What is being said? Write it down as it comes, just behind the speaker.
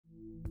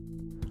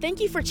Thank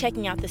you for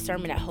checking out this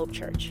sermon at Hope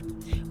Church.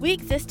 We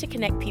exist to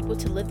connect people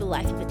to live the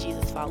life of a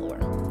Jesus follower.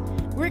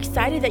 We're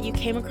excited that you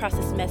came across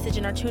this message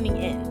and are tuning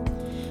in.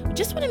 We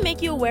just want to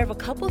make you aware of a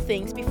couple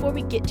things before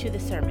we get to the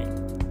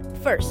sermon.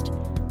 First,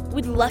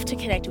 we'd love to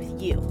connect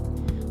with you.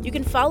 You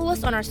can follow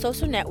us on our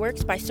social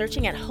networks by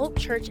searching at Hope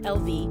Church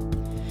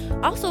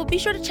LV. Also, be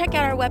sure to check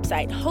out our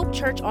website,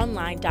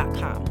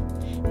 hopechurchonline.com.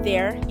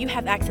 There, you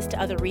have access to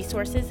other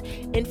resources,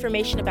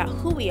 information about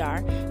who we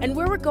are, and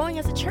where we're going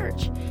as a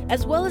church,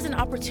 as well as an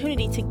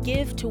opportunity to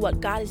give to what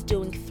God is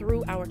doing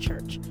through our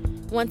church.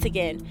 Once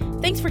again,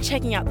 thanks for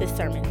checking out this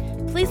sermon.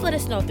 Please let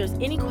us know if there's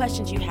any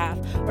questions you have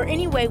or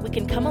any way we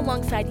can come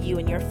alongside you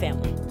and your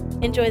family.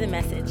 Enjoy the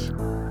message.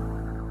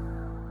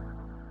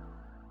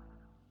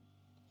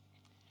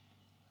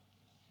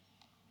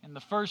 In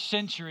the first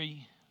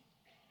century,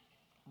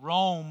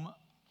 Rome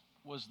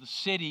was the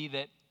city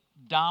that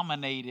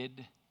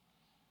dominated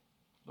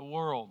the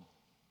world.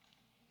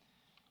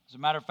 As a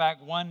matter of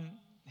fact, one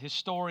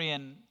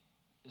historian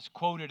is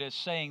quoted as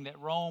saying that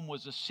Rome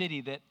was a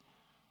city that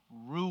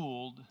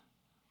ruled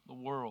the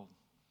world.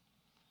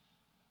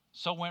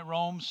 So went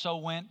Rome, so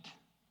went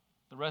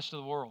the rest of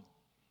the world.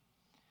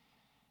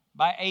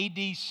 By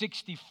AD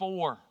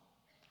 64,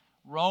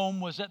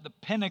 Rome was at the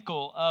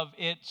pinnacle of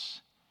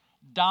its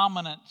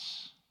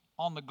dominance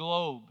on the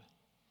globe.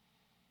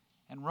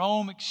 And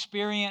Rome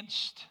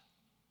experienced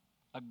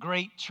a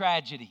great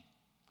tragedy.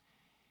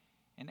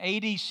 In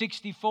AD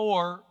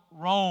 64,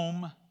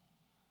 Rome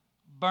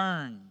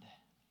burned.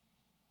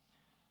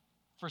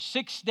 For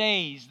 6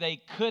 days,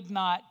 they could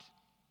not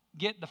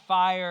get the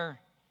fire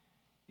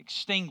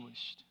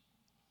extinguished.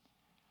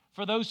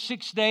 For those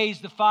 6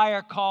 days, the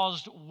fire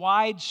caused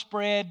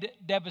widespread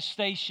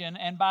devastation,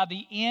 and by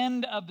the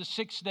end of the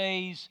 6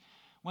 days,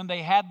 when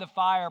they had the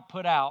fire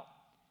put out,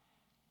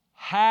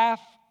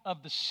 half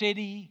of the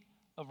city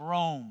of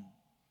Rome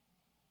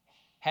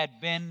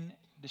had been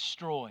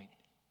destroyed.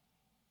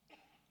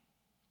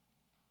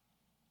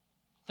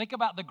 Think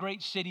about the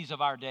great cities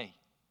of our day.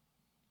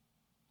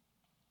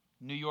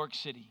 New York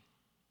City,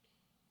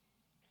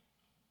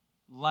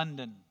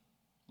 London,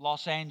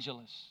 Los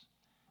Angeles,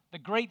 the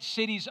great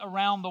cities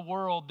around the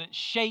world that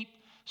shape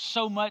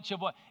so much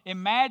of what.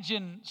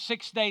 Imagine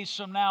 6 days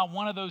from now,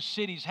 one of those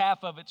cities,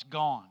 half of it's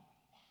gone.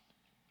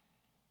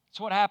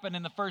 That's what happened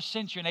in the first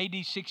century in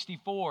AD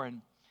 64.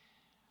 And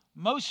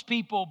most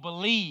people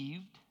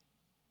believed,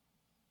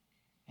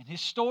 and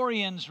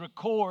historians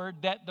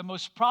record, that the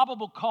most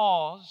probable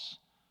cause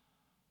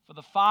for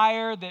the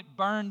fire that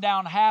burned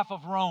down half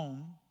of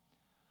Rome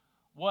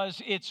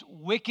was its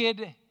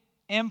wicked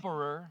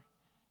emperor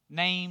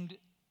named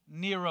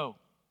Nero.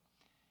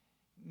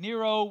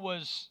 Nero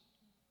was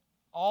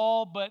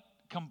all but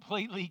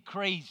completely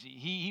crazy.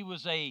 He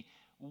was a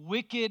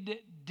wicked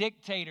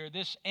dictator,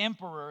 this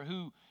emperor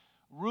who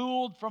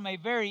ruled from a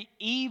very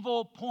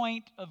evil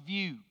point of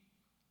view.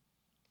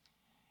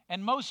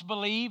 And most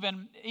believe,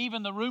 and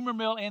even the rumor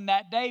mill in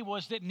that day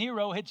was that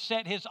Nero had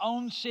set his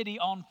own city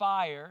on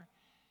fire.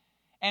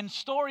 And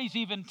stories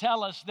even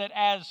tell us that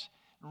as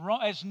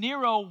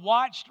Nero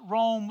watched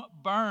Rome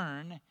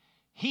burn,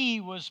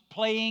 he was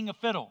playing a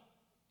fiddle,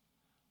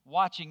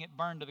 watching it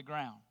burn to the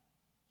ground.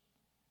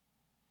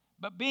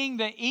 But being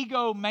the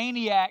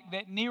egomaniac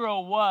that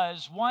Nero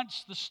was,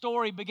 once the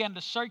story began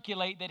to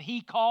circulate that he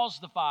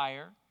caused the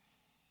fire,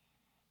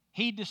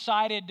 he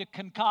decided to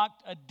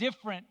concoct a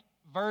different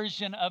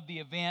version of the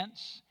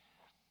events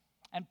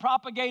and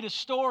propagate a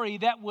story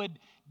that would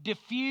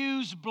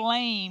diffuse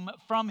blame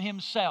from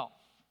himself.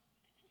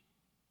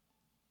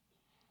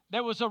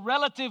 There was a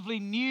relatively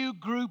new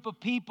group of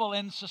people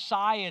in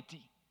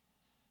society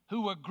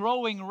who were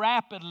growing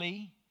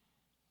rapidly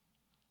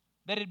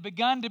that had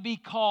begun to be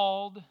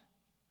called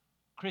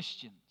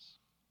Christians.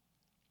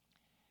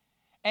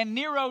 And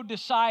Nero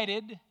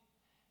decided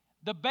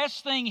the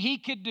best thing he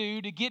could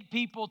do to get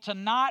people to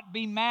not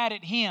be mad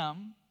at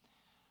him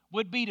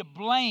would be to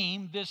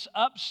blame this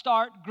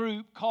upstart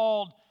group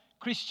called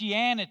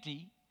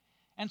Christianity.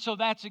 And so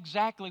that's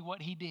exactly what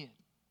he did.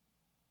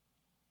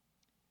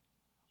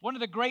 One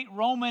of the great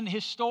Roman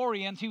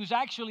historians, he was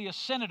actually a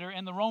senator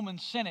in the Roman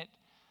Senate,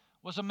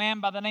 was a man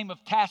by the name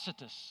of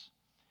Tacitus.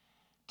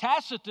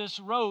 Tacitus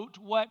wrote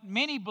what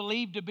many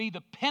believe to be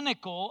the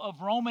pinnacle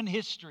of Roman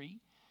history,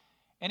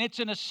 and it's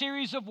in a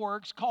series of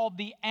works called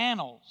the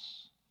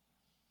Annals.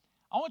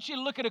 I want you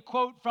to look at a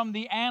quote from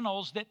the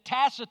Annals that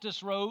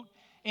Tacitus wrote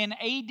in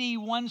AD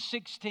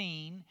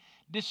 116,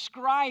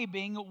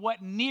 describing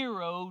what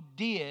Nero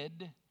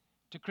did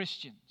to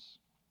Christians.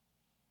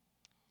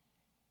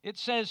 It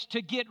says,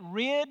 to get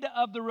rid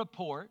of the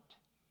report,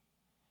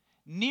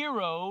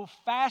 Nero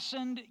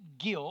fastened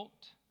guilt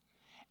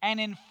and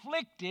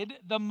inflicted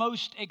the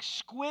most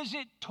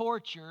exquisite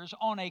tortures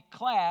on a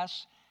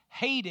class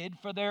hated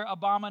for their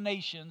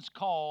abominations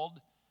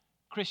called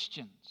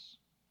Christians.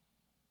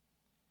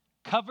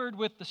 Covered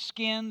with the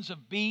skins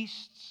of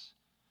beasts,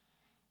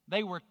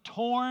 they were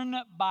torn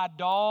by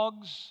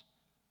dogs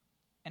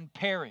and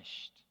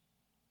perished,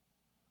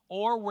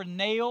 or were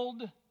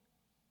nailed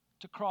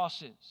to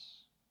crosses.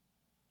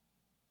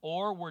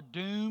 or were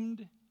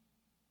doomed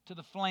to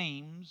the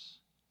flames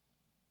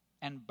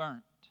and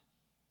burnt,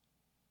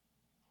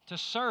 to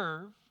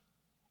serve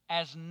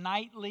as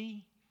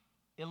nightly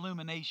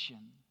illumination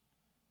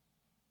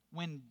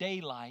when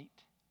daylight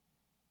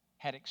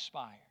had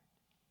expired.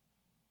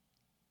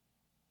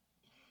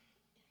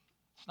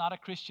 It's not a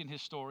Christian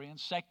historian,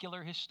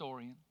 secular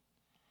historian,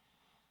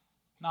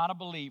 not a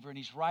believer, and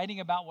he's writing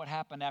about what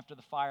happened after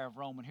the fire of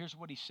Rome. And here's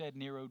what he said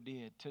Nero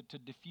did. To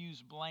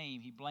diffuse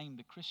blame, he blamed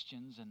the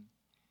Christians, and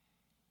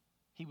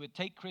he would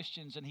take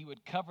Christians and he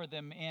would cover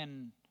them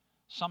in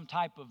some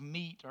type of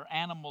meat or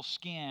animal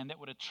skin that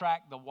would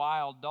attract the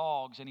wild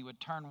dogs, and he would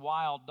turn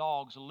wild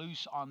dogs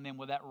loose on them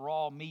with that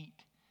raw meat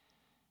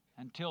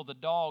until the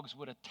dogs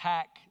would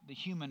attack the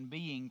human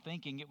being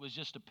thinking it was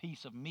just a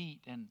piece of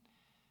meat, and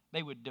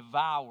they would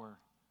devour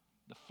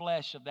the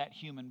flesh of that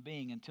human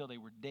being until they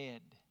were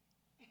dead.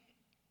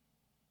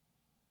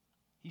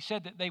 He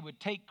said that they would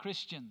take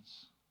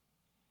Christians,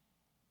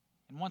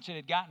 and once it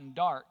had gotten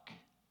dark,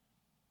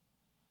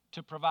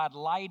 to provide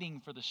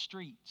lighting for the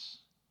streets,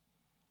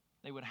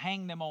 they would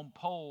hang them on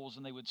poles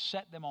and they would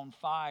set them on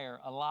fire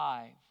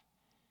alive.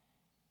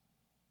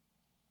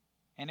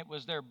 And it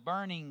was their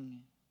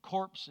burning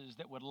corpses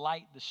that would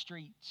light the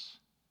streets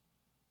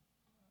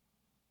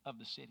of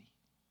the city.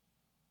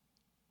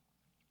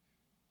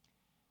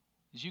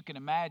 As you can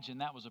imagine,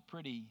 that was a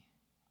pretty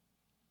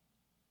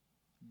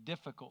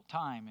difficult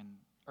time in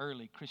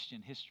early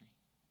Christian history.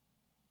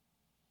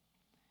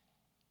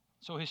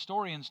 So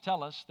historians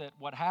tell us that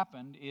what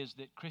happened is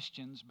that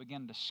Christians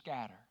began to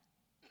scatter.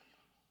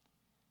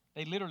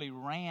 They literally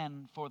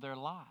ran for their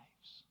lives.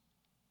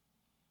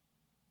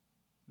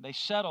 They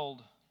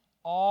settled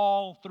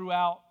all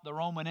throughout the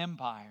Roman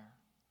Empire.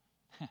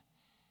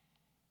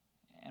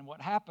 And what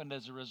happened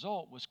as a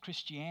result was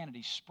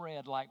Christianity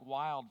spread like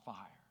wildfire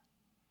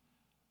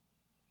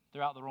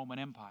throughout the Roman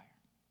Empire.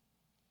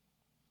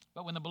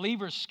 But when the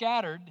believers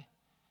scattered,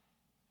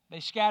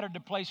 they scattered to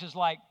places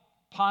like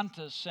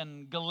Pontus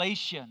and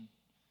Galatia,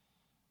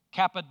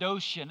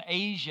 Cappadocia,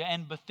 Asia,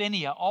 and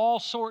Bithynia, all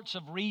sorts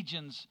of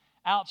regions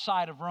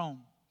outside of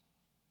Rome.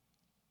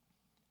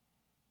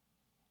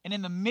 And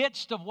in the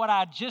midst of what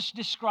I just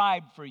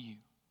described for you,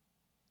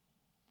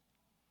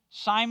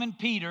 Simon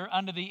Peter,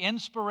 under the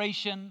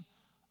inspiration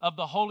of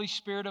the Holy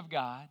Spirit of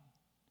God,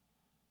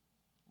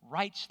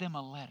 writes them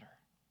a letter.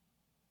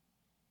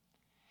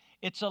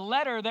 It's a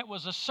letter that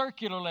was a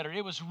circular letter.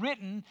 It was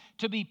written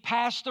to be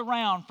passed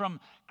around from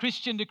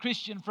Christian to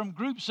Christian, from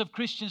groups of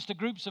Christians to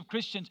groups of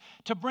Christians,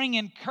 to bring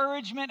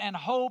encouragement and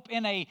hope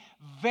in a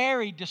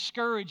very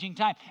discouraging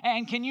time.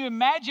 And can you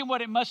imagine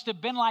what it must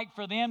have been like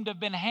for them to have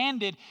been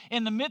handed,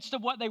 in the midst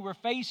of what they were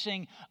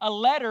facing, a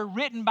letter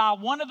written by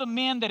one of the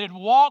men that had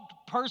walked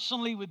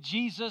personally with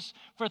Jesus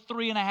for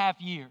 3.5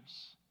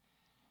 years?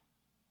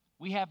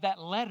 We have that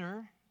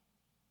letter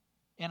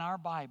in our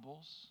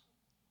Bibles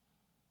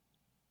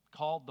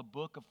called the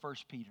book of 1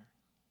 Peter.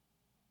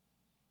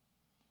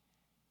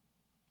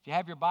 If you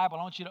have your Bible,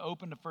 I want you to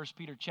open to 1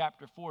 Peter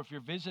chapter 4. If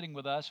you're visiting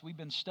with us, we've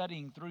been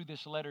studying through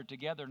this letter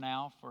together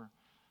now for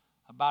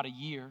about a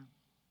year.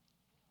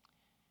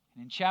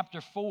 And in chapter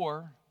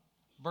 4,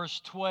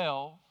 verse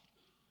 12,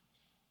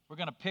 we're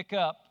going to pick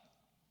up.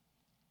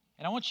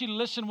 And I want you to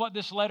listen what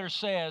this letter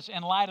says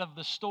in light of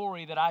the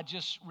story that I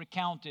just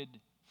recounted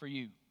for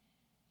you.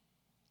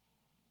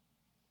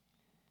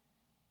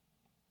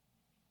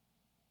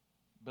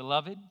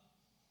 Beloved,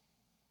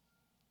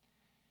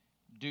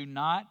 do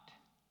not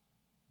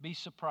be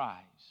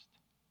surprised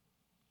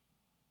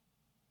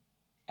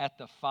at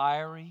the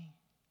fiery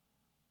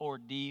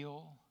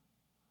ordeal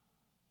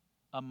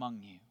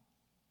among you.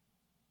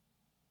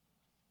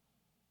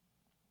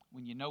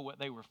 When you know what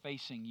they were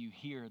facing, you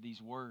hear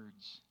these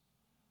words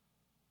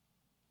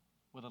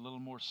with a little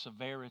more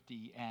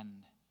severity and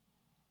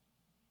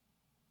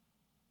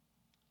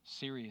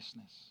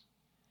seriousness.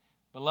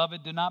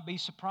 Beloved, do not be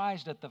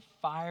surprised at the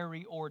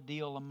fiery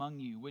ordeal among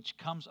you, which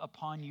comes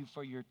upon you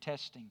for your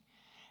testing,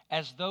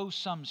 as though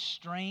some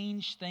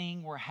strange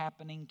thing were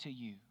happening to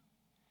you.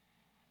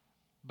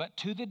 But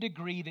to the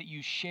degree that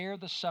you share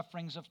the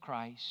sufferings of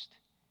Christ,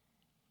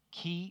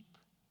 keep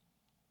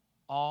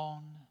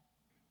on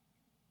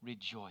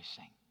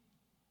rejoicing.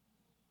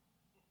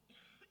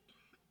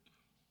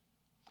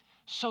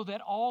 So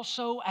that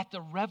also at the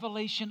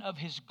revelation of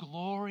His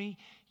glory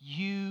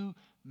you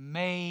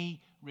may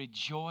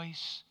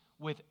rejoice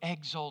with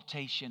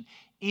exultation.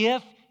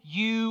 If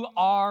you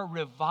are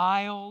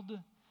reviled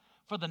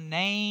for the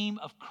name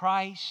of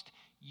Christ,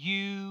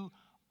 you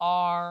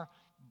are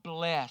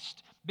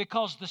blessed,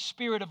 because the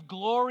Spirit of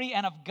glory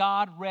and of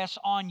God rests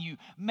on you.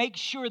 Make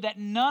sure that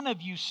none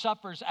of you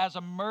suffers as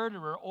a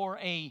murderer or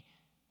a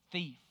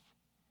thief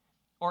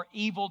or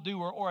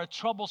evildoer or a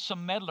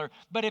troublesome meddler.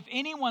 But if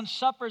anyone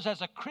suffers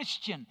as a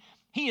Christian,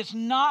 he is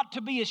not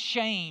to be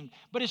ashamed,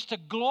 but is to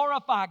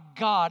glorify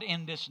God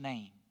in this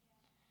name.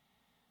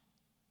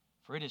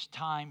 For it is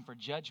time for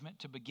judgment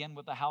to begin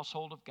with the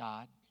household of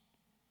God.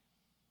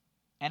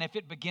 And if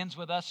it begins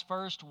with us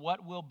first,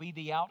 what will be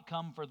the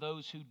outcome for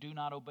those who do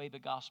not obey the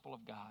gospel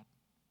of God?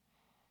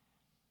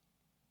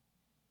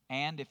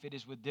 And if it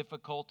is with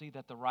difficulty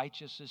that the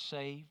righteous is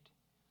saved,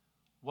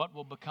 what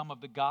will become of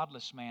the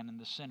godless man and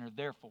the sinner?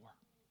 Therefore,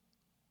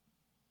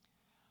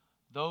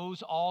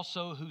 those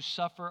also who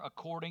suffer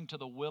according to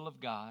the will of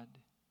God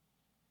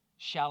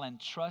shall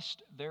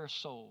entrust their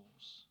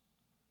souls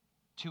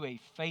to a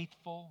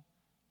faithful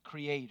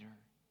Creator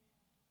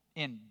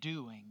in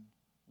doing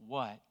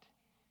what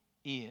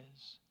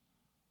is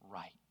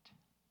right.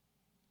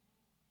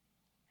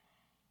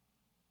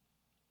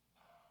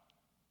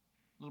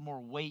 A little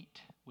more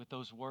weight with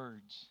those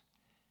words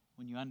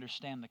when you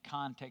understand the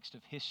context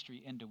of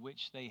history into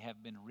which they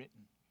have been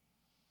written.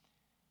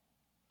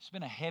 It's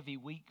been a heavy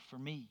week for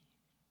me,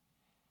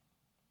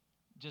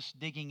 just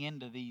digging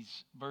into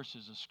these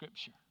verses of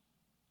Scripture.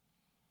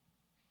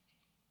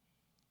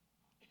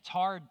 It's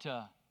hard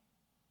to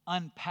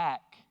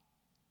unpack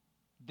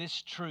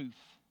this truth.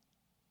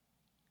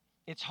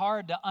 It's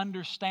hard to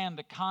understand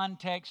the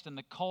context and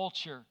the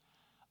culture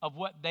of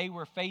what they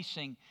were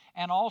facing,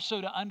 and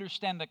also to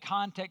understand the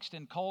context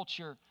and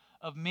culture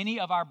of many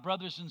of our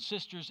brothers and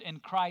sisters in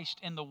Christ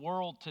in the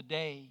world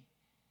today.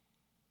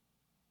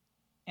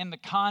 In the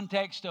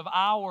context of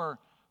our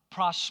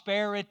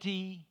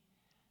prosperity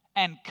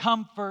and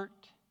comfort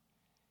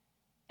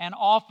and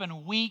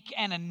often weak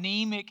and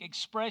anemic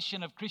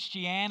expression of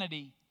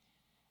Christianity,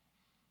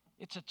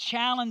 it's a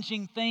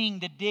challenging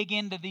thing to dig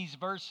into these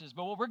verses.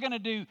 But what we're going to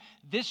do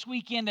this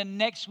weekend and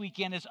next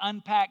weekend is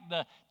unpack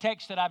the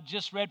text that I've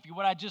just read for you.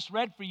 What I just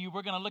read for you,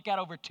 we're going to look at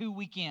over 2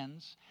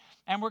 weekends.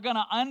 And we're going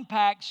to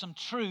unpack some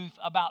truth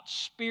about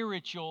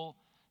spiritual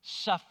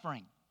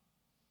suffering.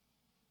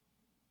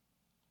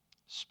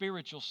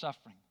 Spiritual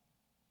suffering.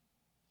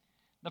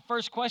 The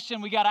first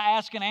question we got to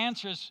ask and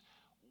answer is,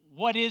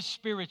 what is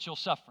spiritual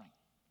suffering?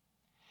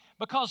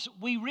 Because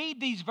we read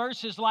these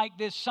verses like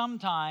this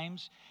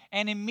sometimes,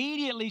 and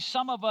immediately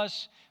some of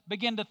us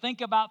begin to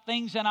think about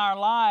things in our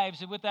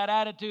lives with that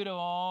attitude of,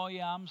 oh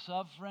yeah, I'm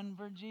suffering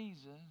for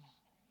Jesus.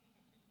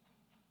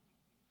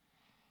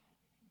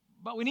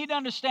 But we need to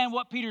understand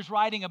what Peter's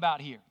writing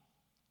about here.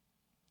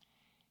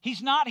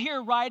 He's not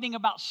here writing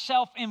about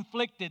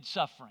self-inflicted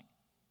suffering.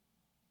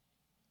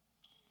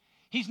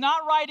 He's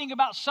not writing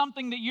about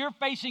something that you're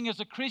facing as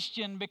a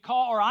Christian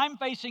or I'm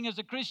facing as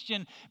a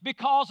Christian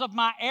because of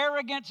my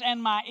arrogance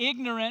and my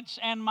ignorance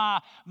and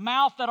my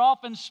mouth that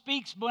often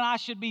speaks when I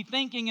should be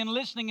thinking and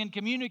listening and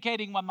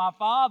communicating with my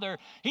Father.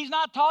 He's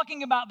not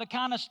talking about the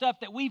kind of stuff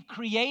that we've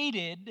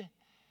created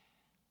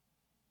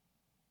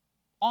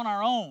on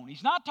our own.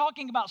 He's not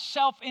talking about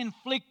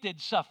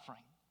self-inflicted suffering.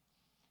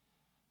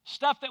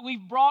 Stuff that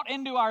we've brought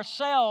into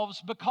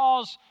ourselves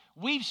because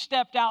we've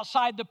stepped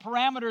outside the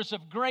parameters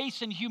of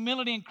grace and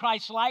humility and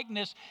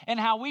Christ-likeness, and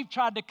how we've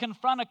tried to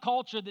confront a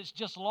culture that's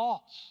just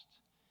lost.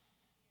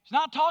 He's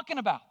not talking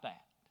about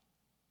that.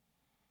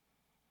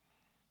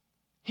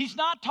 He's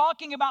not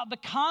talking about the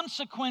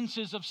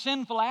consequences of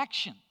sinful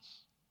actions.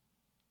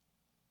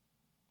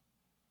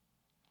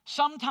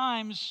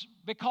 Sometimes,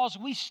 because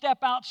we step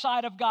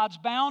outside of God's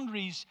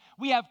boundaries,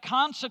 we have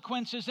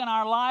consequences in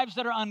our lives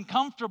that are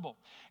uncomfortable.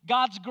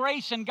 God's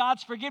grace and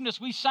God's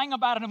forgiveness. We sang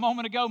about it a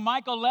moment ago.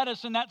 Michael led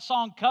us in that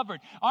song, Covered.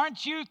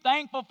 Aren't you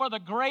thankful for the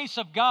grace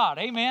of God?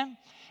 Amen.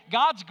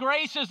 God's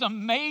grace is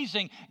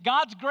amazing.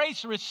 God's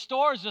grace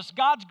restores us.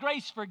 God's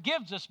grace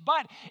forgives us.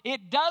 But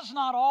it does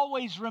not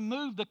always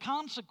remove the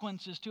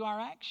consequences to our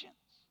actions.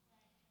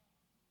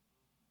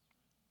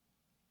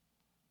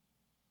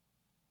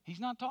 He's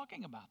not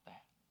talking about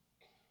that.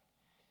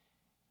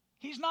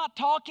 He's not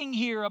talking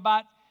here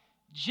about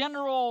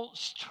general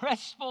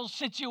stressful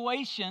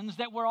situations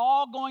that we're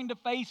all going to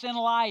face in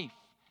life.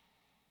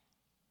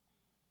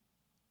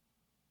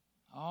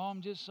 Oh,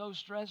 I'm just so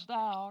stressed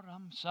out.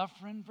 I'm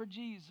suffering for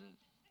Jesus.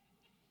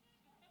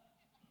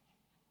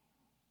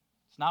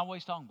 It's not what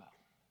he's talking about.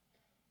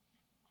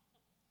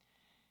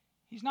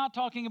 He's not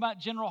talking about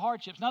general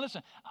hardships. Now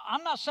listen,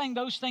 I'm not saying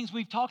those things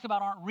we've talked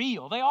about aren't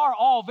real. They are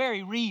all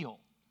very real.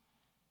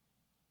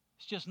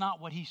 It's just not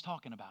what he's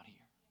talking about here.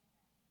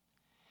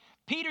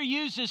 Peter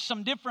uses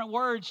some different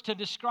words to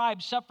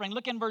describe suffering.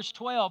 Look in verse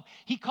 12.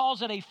 He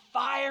calls it a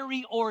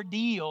fiery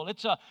ordeal.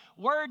 It's a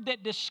word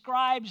that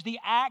describes the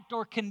act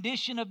or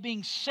condition of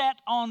being set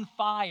on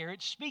fire.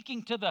 It's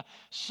speaking to the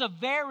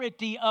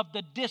severity of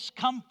the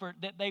discomfort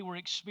that they were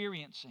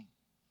experiencing.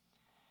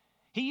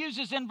 He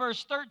uses in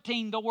verse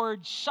 13 the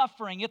word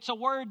suffering. It's a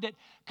word that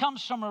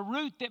comes from a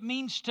root that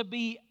means to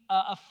be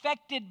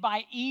affected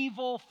by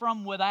evil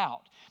from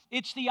without.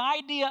 It's the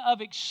idea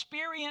of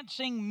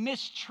experiencing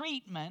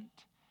mistreatment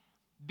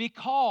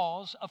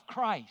because of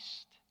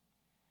Christ.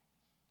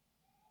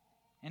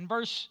 In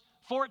verse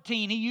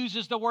 14, he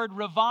uses the word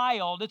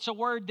reviled. It's a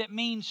word that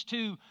means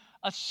to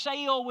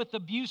assail with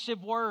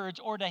abusive words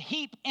or to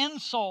heap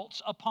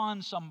insults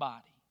upon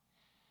somebody.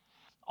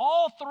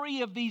 All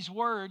three of these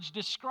words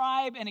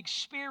describe an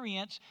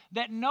experience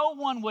that no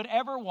one would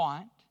ever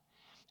want.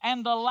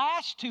 And the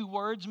last two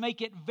words make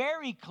it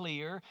very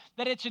clear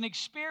that it's an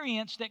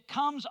experience that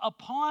comes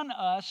upon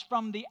us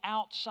from the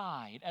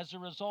outside as a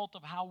result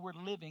of how we're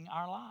living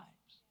our lives.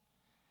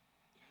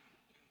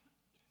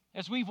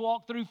 As we've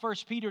walked through 1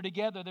 Peter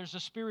together, there's a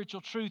spiritual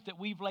truth that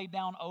we've laid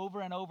down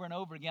over and over and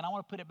over again. I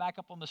want to put it back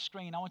up on the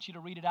screen. I want you to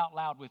read it out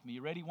loud with me.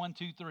 You ready? 1,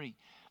 2, 3.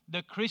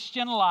 The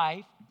Christian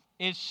life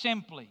is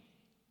simply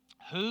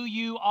who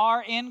you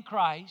are in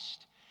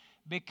Christ,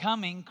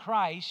 becoming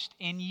Christ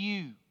in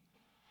you.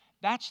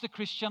 That's the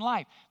Christian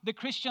life. The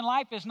Christian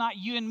life is not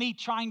you and me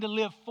trying to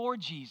live for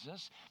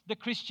Jesus. The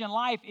Christian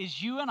life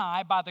is you and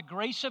I, by the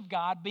grace of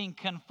God, being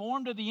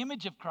conformed to the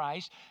image of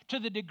Christ to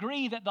the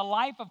degree that the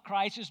life of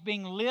Christ is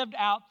being lived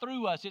out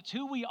through us. It's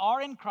who we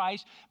are in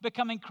Christ,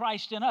 becoming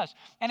Christ in us.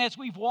 And as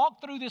we've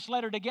walked through this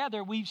letter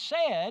together, we've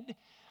said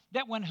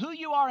that when who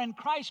you are in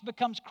Christ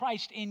becomes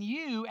Christ in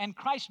you and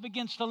Christ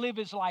begins to live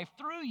His life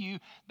through you,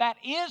 that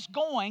is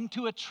going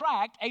to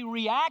attract a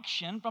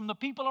reaction from the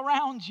people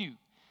around you.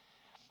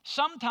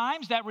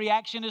 Sometimes that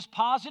reaction is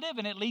positive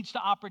and it leads to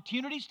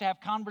opportunities to have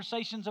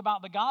conversations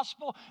about the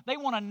gospel. They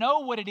want to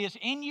know what it is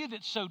in you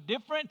that's so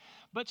different.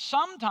 But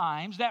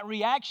sometimes that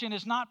reaction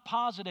is not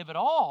positive at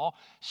all.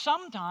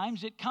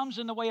 Sometimes it comes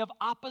in the way of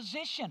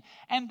opposition.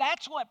 And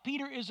that's what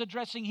Peter is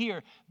addressing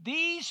here.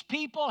 These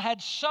people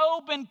had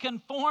so been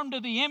conformed to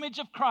the image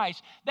of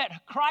Christ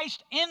that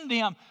Christ in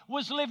them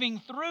was living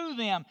through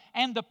them,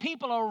 and the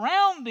people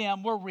around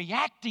them were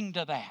reacting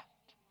to that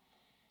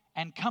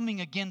and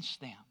coming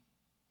against them.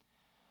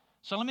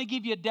 So let me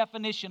give you a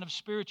definition of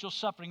spiritual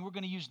suffering we're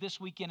going to use this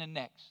weekend and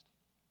next.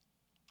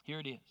 Here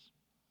it is.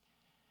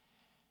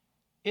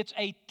 It's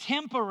a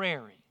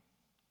temporary.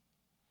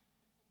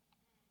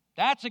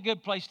 That's a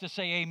good place to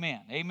say amen.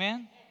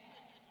 Amen?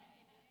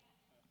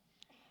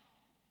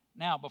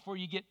 Now, before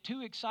you get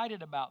too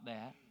excited about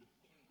that,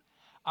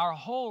 our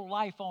whole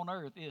life on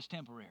earth is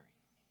temporary.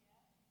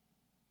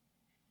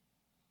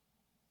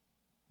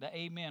 The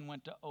amen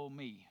went to oh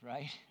me,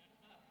 right?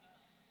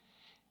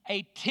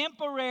 A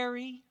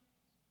temporary,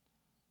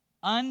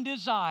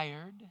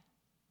 undesired.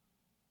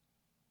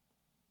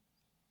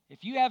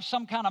 If you have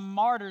some kind of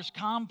martyr's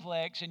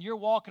complex and you're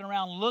walking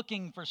around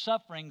looking for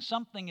suffering,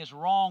 something is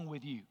wrong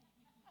with you.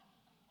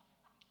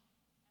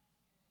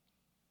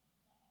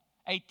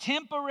 A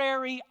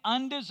temporary,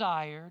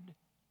 undesired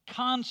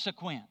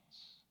consequence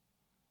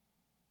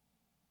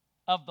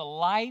of the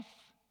life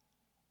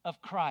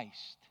of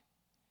Christ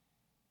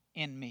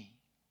in me.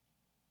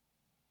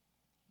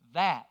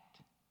 That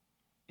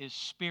is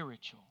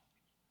spiritual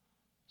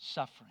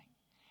suffering.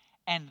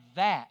 And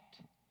that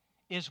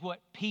is what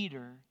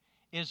Peter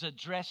is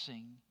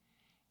addressing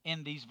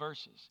in these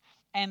verses.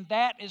 And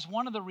that is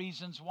one of the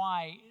reasons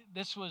why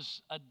this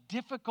was a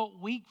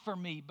difficult week for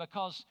me,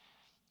 because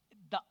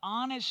the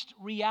honest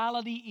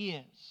reality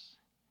is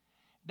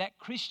that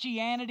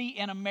Christianity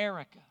in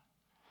America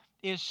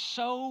is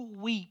so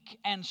weak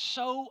and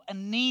so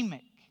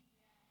anemic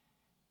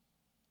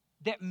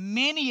that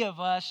many of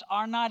us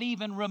are not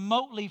even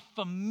remotely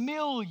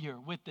familiar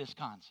with this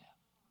concept.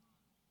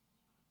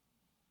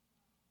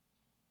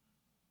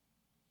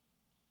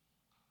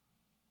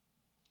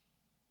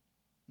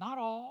 Not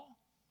all.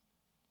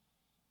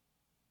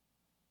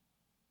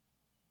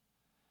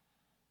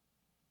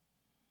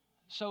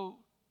 So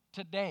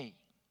today,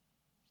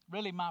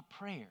 really my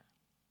prayer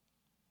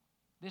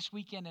this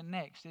weekend and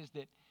next is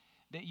that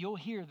you'll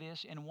hear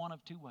this in one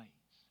of two ways.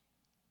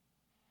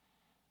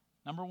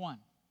 Number one,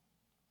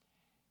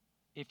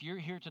 if you're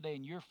here today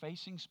and you're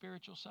facing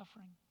spiritual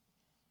suffering,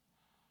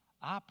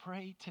 I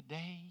pray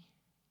today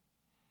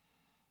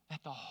that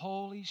the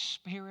Holy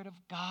Spirit of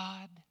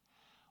God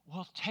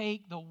will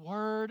take the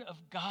Word of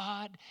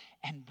God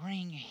and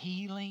bring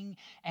healing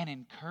and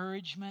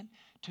encouragement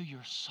to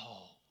your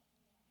soul.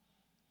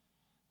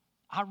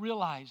 I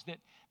realize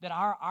that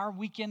our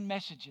weekend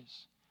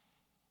messages,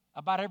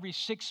 about every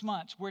 6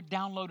 months, we're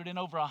downloaded in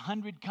over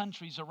 100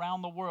 countries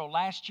around the world.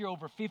 Last year,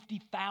 over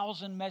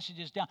 50,000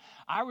 messages down.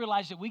 I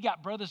realize that we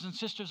got brothers and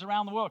sisters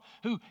around the world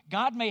who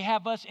God may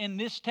have us in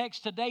this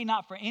text today,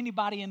 not for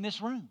anybody in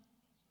this room.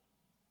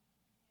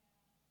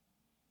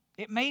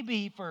 It may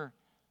be for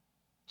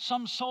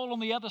some soul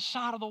on the other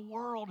side of the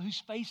world who's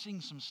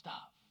facing some stuff.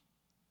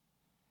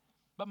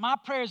 But my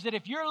prayer is that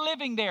if you're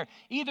living there,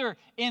 either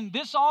in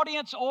this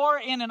audience or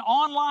in an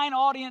online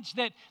audience,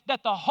 that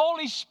the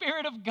Holy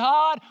Spirit of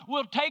God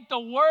will take the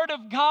Word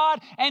of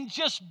God and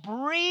just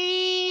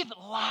breathe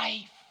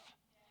life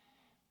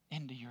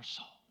into your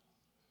soul.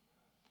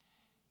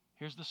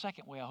 Here's the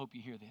second way I hope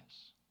you hear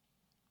this.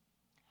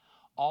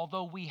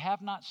 Although we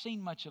have not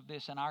seen much of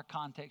this in our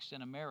context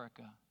in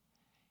America,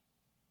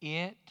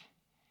 it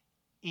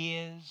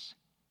is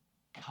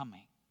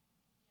coming.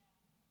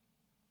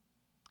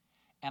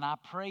 And I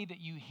pray that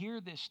you hear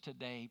this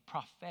today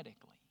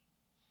prophetically.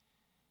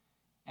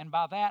 And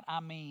by that I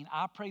mean,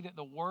 I pray that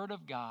the Word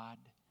of God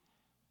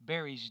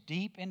buries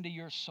deep into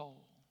your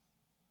soul,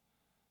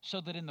 so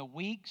that in the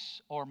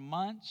weeks or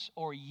months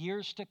or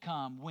years to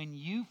come, when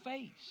you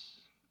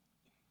face,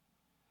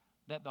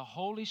 that the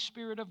Holy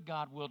Spirit of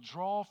God will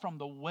draw from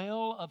the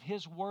well of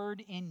His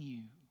Word in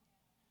you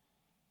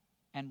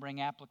and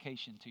bring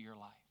application to your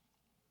life.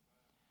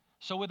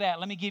 So with that,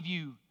 let me give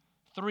you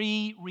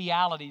 3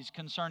 realities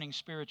concerning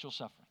spiritual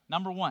suffering.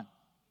 Number 1,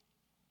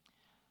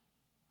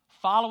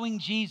 Following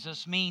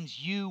Jesus means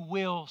you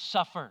will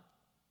suffer.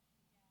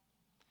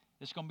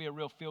 This is going to be a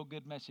real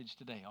feel-good message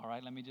today, all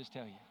right? Let me just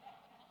tell you.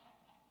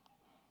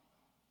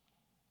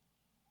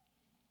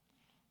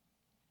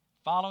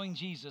 Following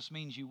Jesus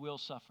means you will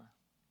suffer.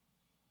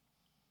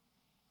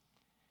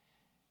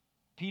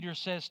 Peter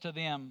says to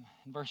them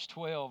in verse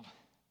 12,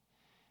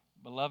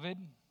 "Beloved,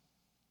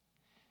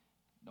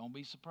 don't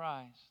be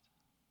surprised."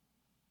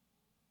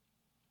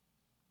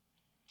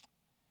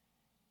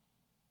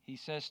 He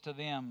says to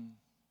them,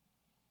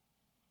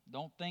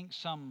 don't think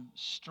some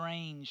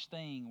strange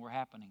thing were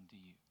happening to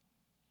you.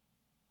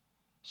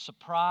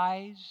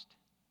 Surprised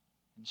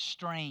and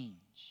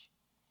strange.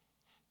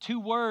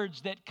 Two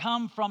words that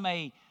come from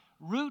a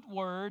root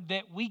word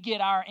that we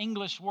get our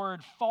English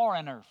word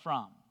foreigner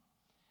from.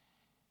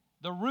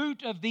 The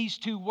root of these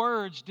two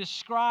words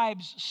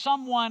describes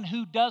someone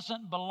who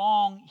doesn't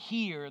belong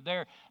here.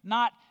 They're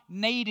not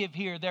native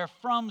here. They're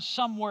from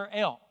somewhere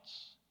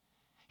else.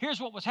 Here's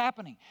what was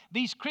happening.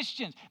 These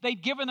Christians,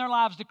 they'd given their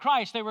lives to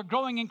Christ. They were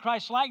growing in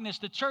Christ's likeness.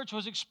 The church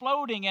was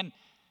exploding, and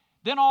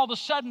then all of a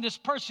sudden this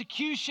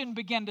persecution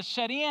began to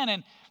set in,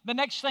 and the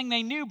next thing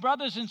they knew,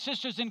 brothers and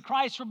sisters in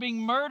Christ were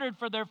being murdered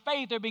for their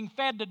faith. They're being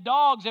fed to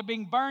dogs. They're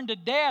being burned to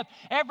death.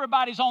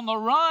 Everybody's on the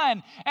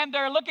run, and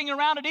they're looking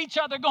around at each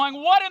other going,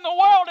 what in the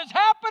world is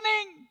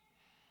happening?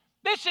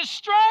 This is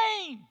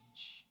strange.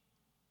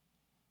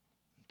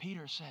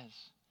 Peter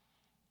says,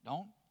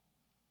 don't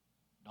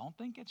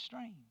think it's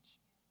strange.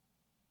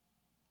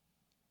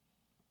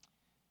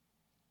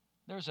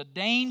 There's a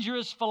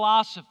dangerous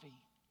philosophy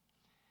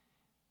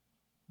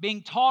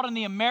being taught in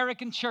the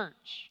American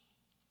church.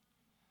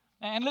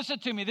 And listen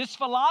to me, this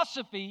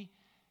philosophy,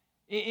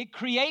 it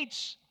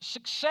creates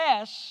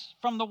success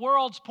from the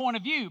world's point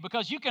of view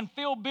because you can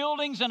fill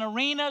buildings and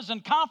arenas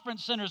and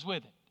conference centers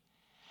with it.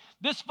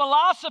 This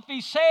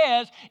philosophy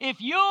says if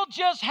you'll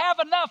just have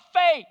enough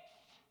faith,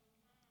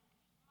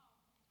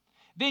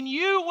 then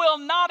you will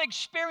not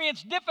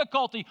experience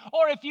difficulty.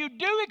 Or if you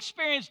do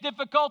experience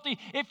difficulty,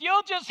 if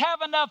you'll just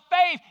have enough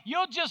faith,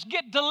 you'll just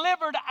get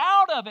delivered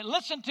out of it.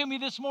 Listen to me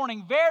this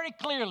morning very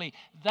clearly.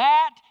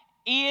 That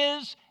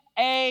is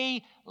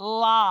a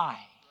lie.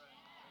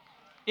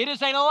 It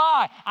is a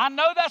lie. I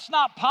know that's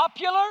not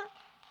popular.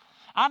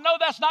 I know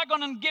that's not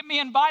going to get me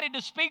invited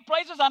to speak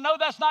places. I know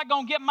that's not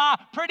going to get my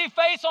pretty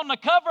face on the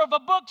cover of a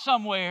book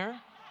somewhere.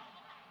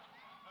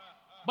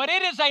 But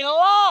it is a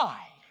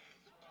lie.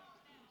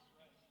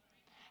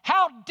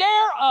 How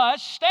dare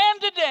us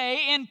stand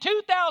today in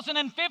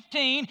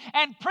 2015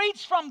 and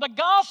preach from the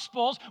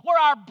Gospels where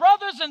our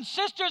brothers and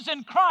sisters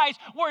in Christ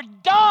were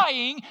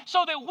dying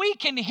so that we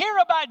can hear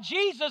about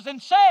Jesus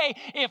and say,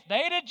 if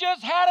they'd have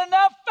just had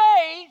enough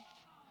faith,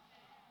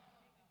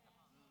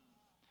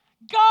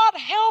 God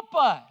help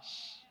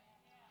us.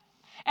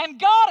 And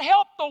God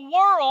help the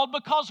world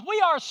because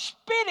we are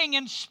spitting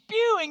and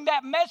spewing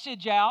that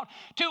message out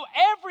to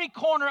every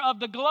corner of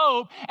the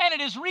globe, and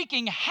it is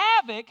wreaking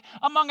havoc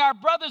among our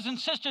brothers and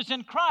sisters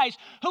in Christ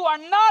who are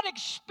not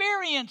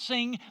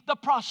experiencing the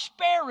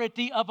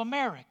prosperity of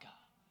America.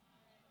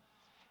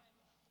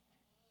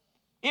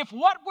 If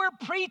what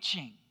we're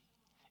preaching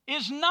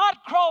is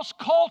not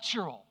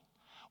cross-cultural,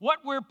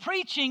 what we're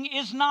preaching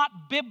is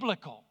not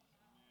biblical.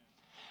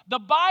 The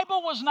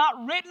Bible was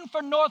not written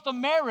for North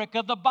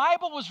America. The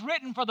Bible was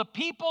written for the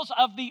peoples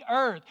of the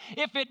earth.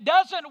 If it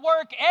doesn't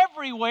work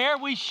everywhere,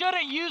 we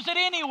shouldn't use it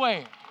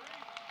anywhere.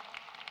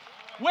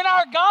 When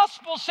our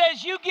gospel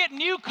says you get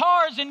new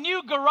cars and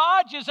new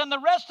garages and the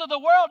rest of the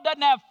world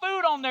doesn't have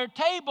food on their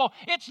table,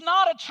 it's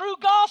not a true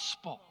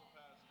gospel.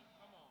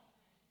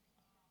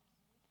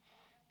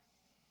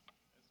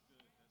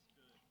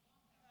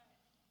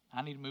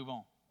 I need to move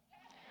on.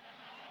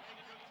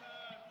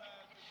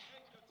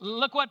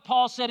 Look what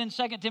Paul said in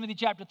 2 Timothy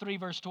chapter 3,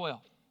 verse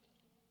 12.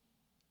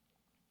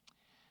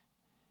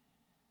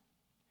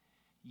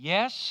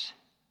 Yes,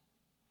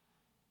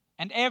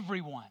 and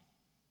everyone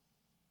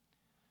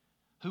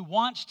who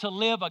wants to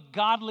live a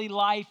godly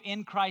life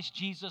in Christ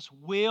Jesus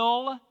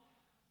will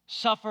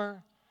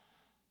suffer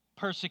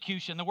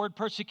persecution. The word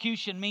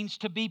persecution means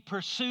to be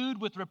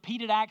pursued with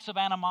repeated acts of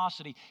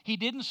animosity. He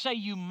didn't say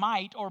you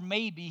might or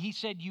maybe. He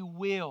said you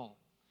will.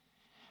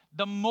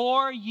 The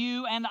more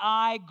you and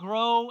I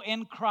grow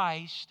in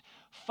Christ,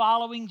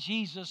 following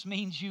Jesus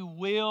means you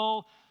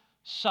will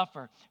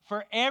suffer.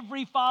 For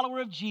every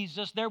follower of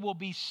Jesus, there will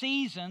be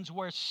seasons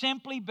where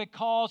simply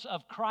because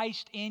of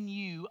Christ in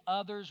you,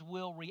 others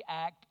will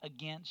react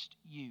against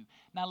you.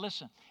 Now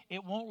listen,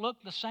 it won't look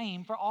the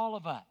same for all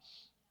of us.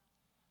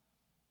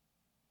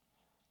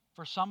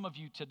 For some of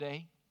you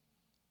today,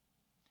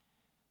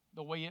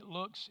 the way it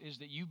looks is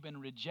that you've been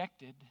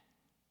rejected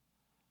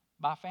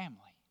by family.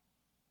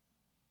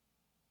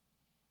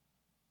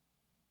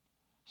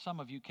 Some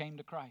of you came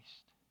to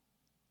Christ.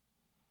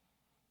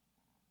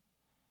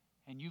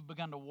 And you've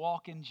begun to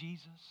walk in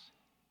Jesus.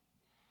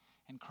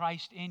 And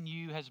Christ in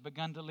you has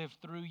begun to live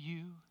through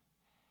you.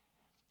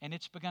 And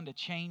it's begun to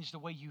change the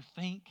way you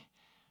think.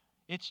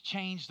 It's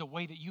changed the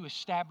way that you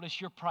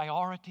establish your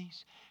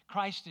priorities.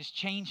 Christ is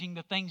changing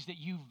the things that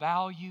you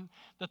value.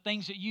 The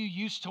things that you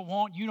used to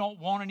want, you don't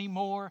want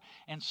anymore.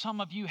 And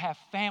some of you have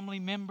family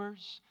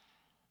members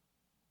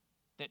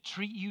that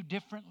treat you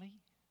differently.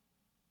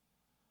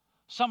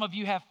 Some of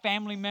you have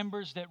family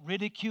members that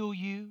ridicule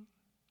you.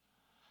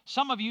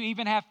 Some of you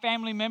even have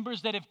family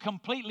members that have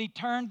completely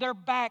turned their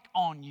back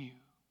on you.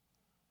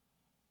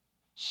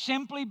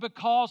 Simply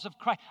because of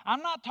Christ.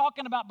 I'm not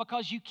talking about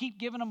because you keep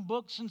giving them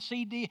books and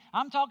CD.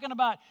 I'm talking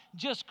about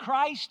just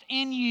Christ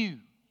in you.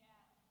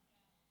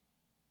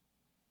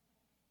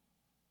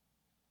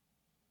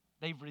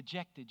 They've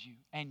rejected you.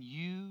 And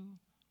you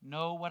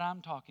know what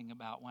I'm talking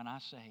about when I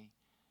say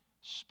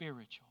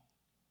spiritual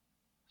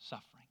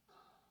suffering.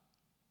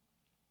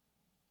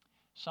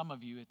 Some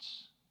of you,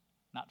 it's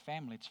not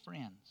family, it's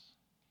friends.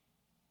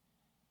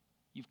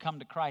 You've come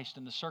to Christ,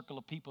 and the circle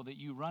of people that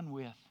you run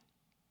with,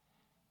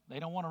 they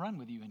don't want to run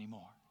with you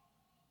anymore.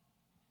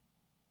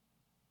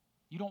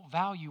 You don't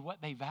value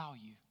what they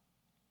value.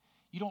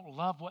 You don't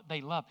love what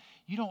they love.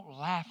 You don't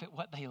laugh at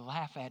what they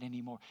laugh at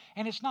anymore.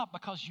 And it's not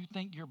because you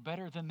think you're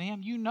better than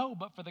them. You know,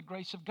 but for the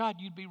grace of God,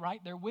 you'd be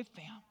right there with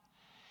them.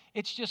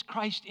 It's just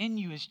Christ in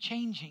you is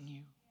changing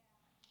you.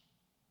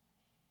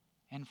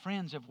 And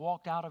friends have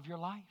walked out of your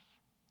life.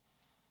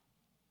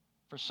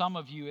 For some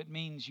of you, it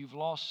means you've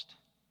lost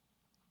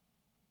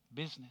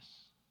business.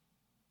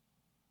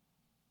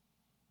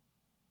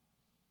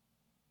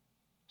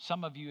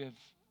 Some of you have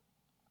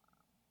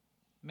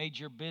made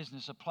your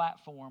business a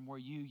platform where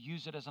you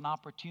use it as an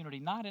opportunity,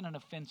 not in an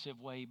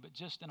offensive way, but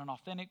just in an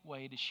authentic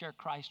way to share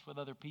Christ with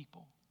other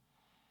people.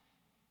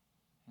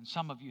 And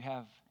some of you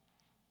have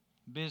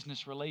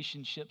business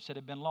relationships that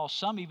have been lost,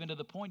 some even to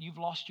the point you've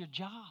lost your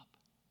job.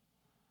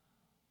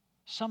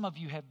 Some of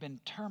you have been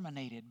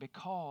terminated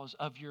because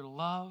of your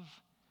love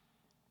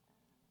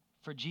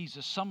for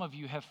Jesus. Some of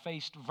you have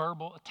faced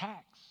verbal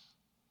attacks.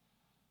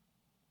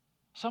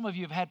 Some of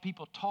you have had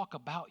people talk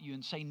about you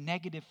and say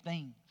negative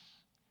things.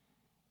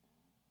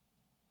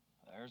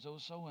 There's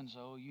those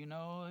so-and-so, you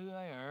know who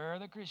they are,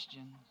 the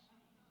Christians.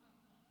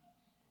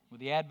 With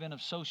the advent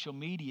of social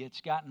media,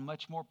 it's gotten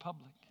much more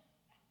public.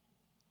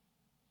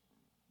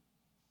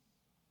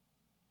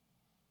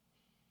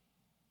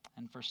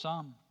 And for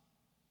some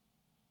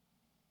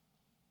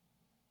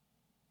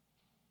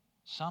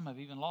have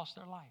even lost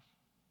their life.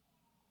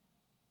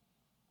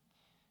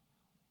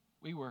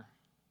 We were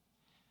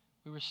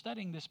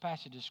studying this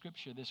passage of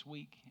Scripture this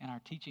week in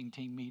our teaching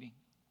team meeting.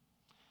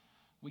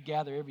 We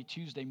gather every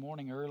Tuesday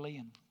morning early,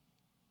 and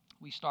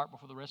we start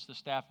before the rest of the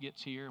staff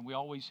gets here. And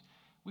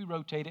we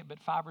rotate it, but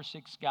 5 or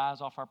 6 guys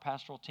off our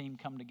pastoral team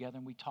come together,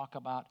 and we talk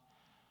about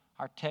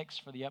our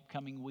text for the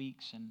upcoming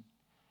weeks. And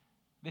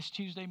this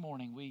Tuesday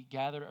morning, we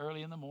gathered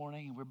early in the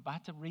morning, and we're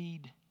about to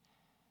read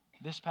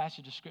this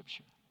passage of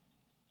Scripture.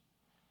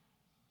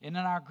 And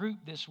in our group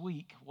this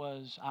week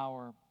was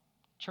our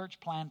church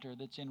planter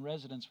that's in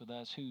residence with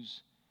us,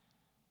 who's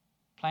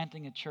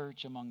planting a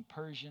church among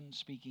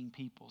Persian-speaking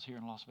peoples here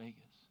in Las Vegas.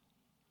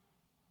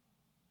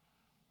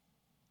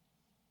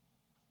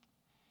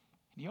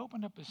 And he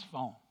opened up his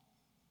phone.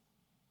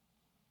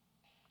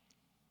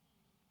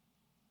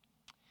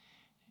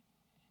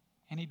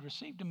 And he'd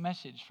received a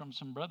message from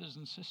some brothers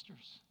and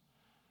sisters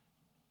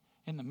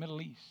in the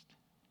Middle East.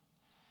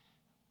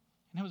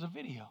 And it was a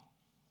video.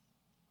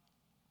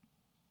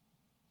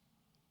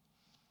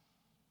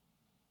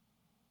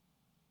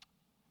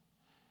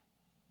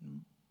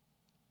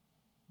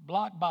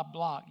 Block by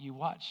block, you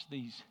watch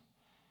these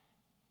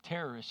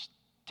terrorists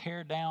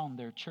tear down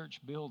their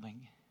church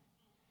building.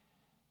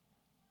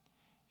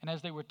 And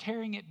as they were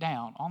tearing it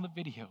down on the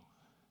video,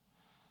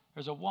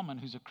 there's a woman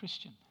who's a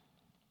Christian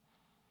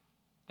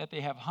that they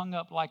have hung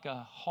up like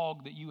a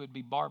hog that you would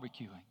be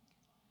barbecuing.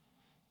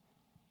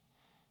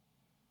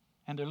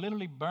 And they're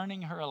literally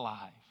burning her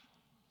alive.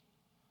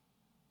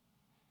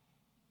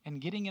 And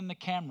getting in the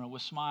camera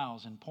with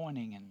smiles and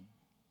pointing and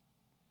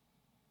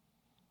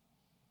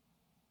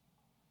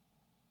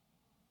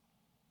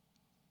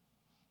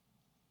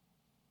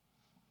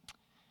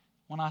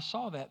when I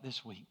saw that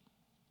this week,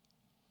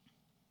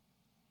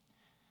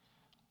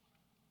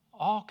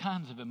 all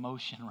kinds of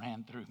emotion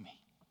ran through me.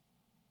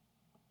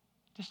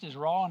 Just as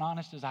raw and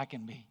honest as I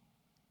can be.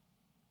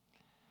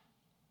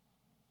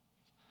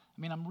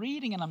 I mean, I'm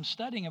reading and I'm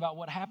studying about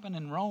what happened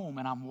in Rome,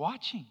 and I'm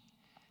watching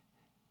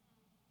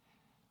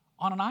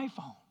on an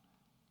iPhone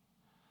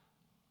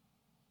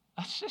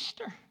a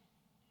sister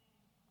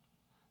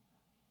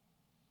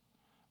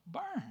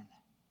burn.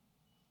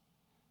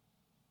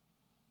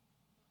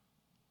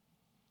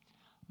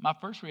 My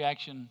first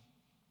reaction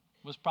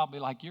was probably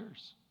like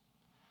yours.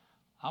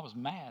 I was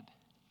mad.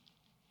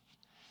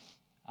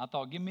 I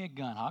thought, give me a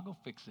gun. I'll go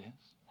fix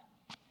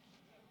this.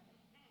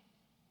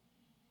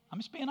 I'm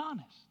just being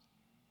honest.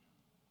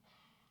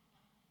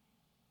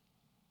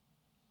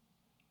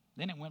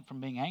 Then it went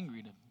from being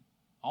angry to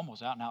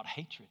almost out and out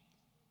hatred.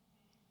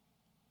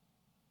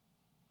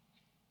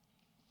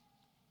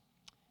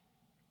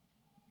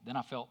 Then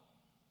I felt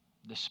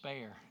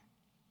despair,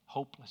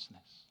 hopelessness.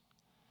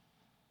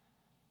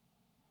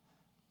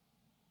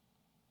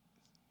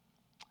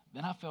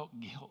 then I felt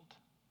guilt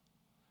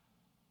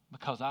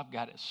because I've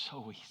got it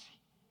so easy.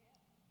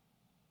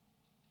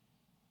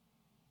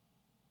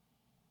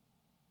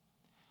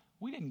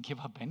 We didn't give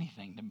up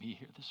anything to be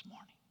here this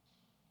morning.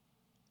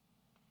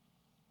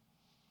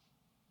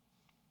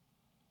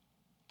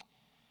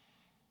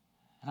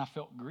 And I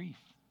felt grief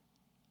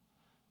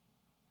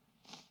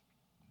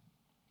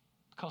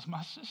because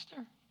my sister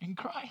in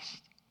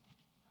Christ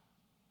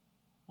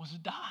was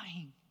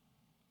dying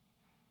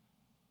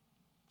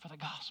for the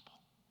gospel.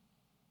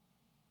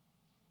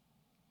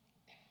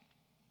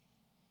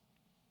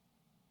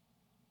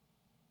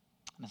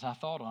 And as I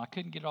thought on it, I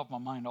couldn't get it off my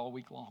mind all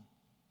week long.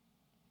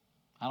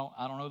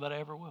 I don't know that I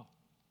ever will.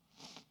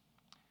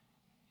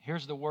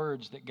 Here's the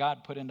words that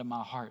God put into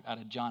my heart out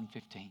of John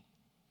 15.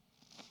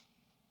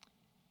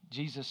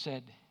 Jesus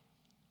said,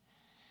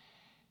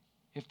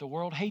 if the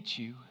world hates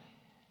you,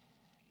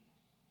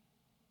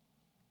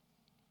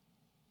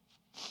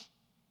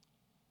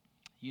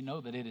 you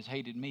know that it has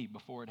hated me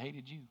before it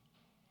hated you.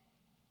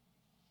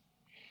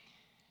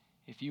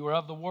 If you were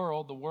of the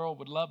world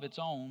would love its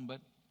own,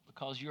 but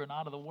because you're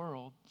not of the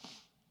world,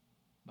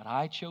 but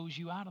I chose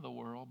you out of the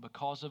world,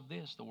 because of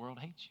this, the world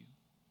hates you.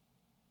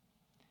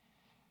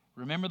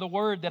 Remember the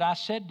word that I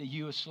said to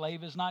you, a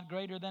slave is not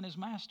greater than his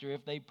master.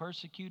 If they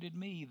persecuted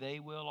me,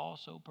 they will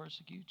also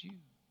persecute you.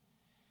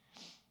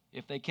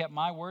 If they kept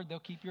my word, they'll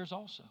keep yours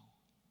also.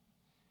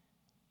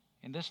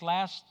 In this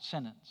last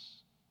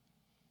sentence,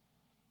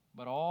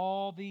 but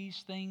all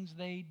these things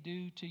they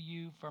do to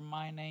you for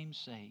my name's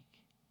sake,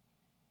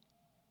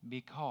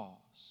 because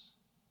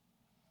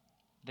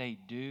they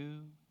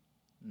do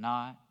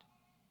not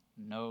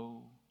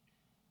know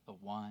the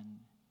one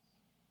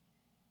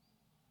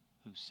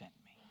who sent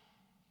me.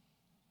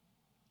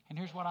 And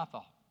here's what I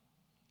thought.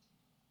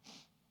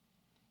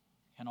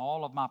 In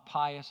all of my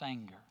pious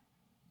anger,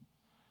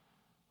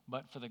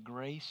 but for the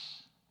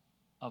grace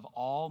of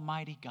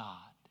Almighty God,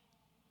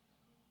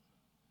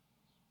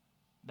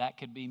 that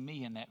could be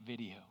me in that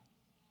video.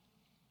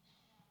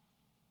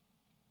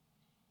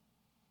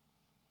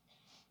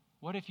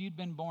 What if you'd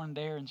been born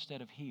there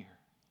instead of here?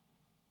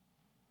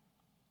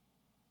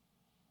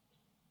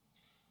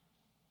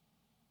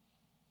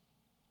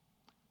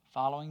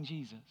 Following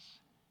Jesus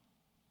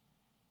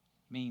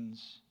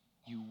means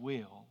you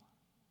will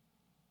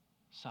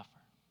suffer.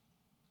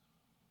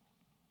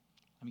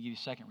 Let me give you a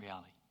second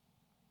reality.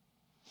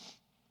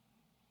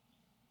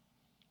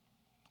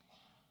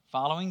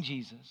 Following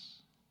Jesus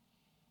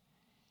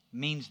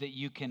means that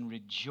you can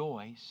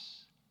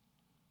rejoice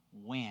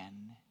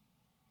when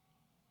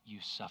you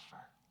suffer.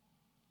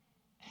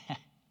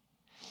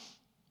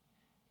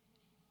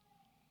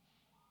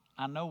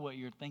 I know what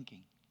you're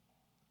thinking.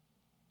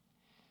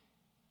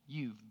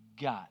 You've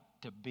got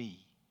to be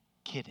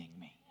kidding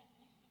me.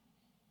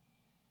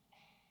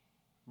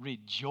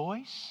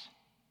 Rejoice?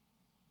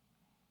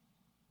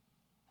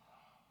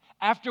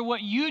 After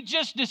what you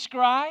just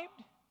described?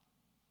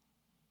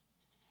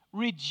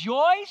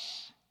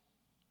 Rejoice?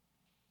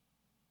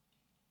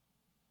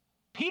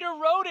 Peter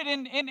wrote it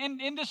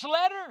in this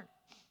letter.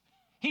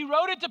 He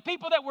wrote it to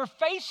people that were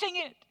facing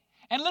it.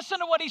 And listen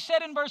to what he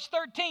said in verse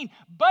 13.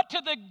 But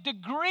to the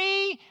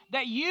degree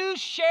that you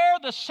share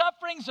the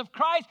sufferings of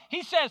Christ,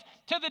 he says,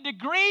 to the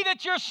degree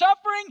that you're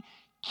suffering,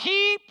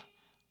 keep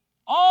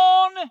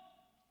on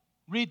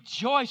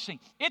rejoicing.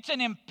 It's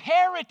an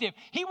imperative.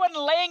 He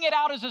wasn't laying it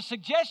out as a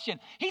suggestion.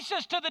 He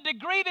says, to the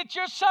degree that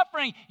you're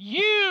suffering,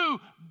 you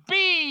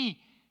be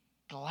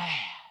glad.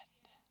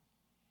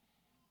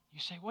 You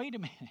say, wait a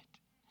minute.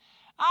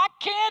 I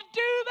can't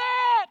do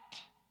that.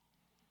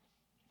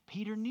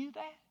 Peter knew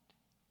that.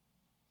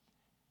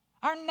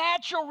 Our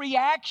natural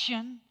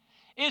reaction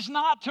is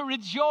not to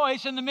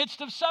rejoice in the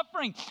midst of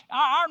suffering.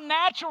 Our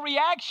natural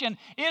reaction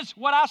is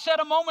what I said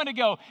a moment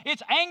ago.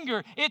 It's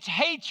anger, it's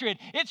hatred,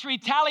 it's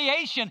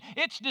retaliation,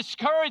 it's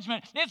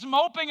discouragement, it's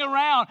moping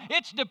around,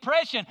 it's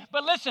depression.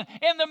 But listen,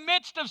 in the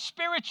midst of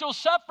spiritual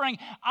suffering,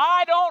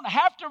 I don't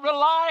have to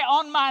rely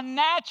on my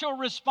natural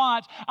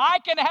response. I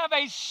can have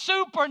a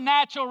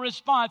supernatural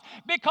response.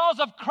 Because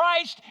of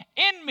Christ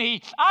in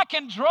me, I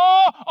can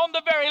draw on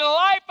the very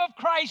life of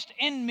Christ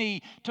in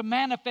me to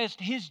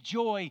manifest His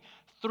joy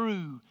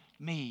through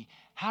me.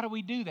 How do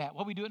we do that?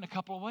 Well, we do it in a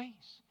couple of ways.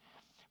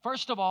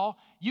 First of all,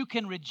 you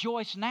can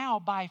rejoice now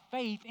by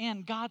faith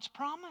in God's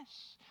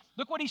promise.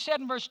 Look what he said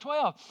in verse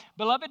 12.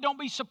 Beloved, don't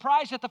be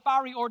surprised at the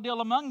fiery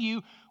ordeal among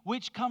you,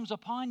 which comes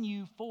upon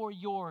you for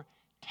your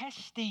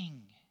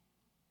testing.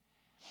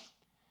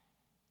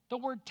 The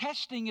word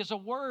testing is a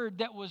word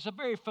that was a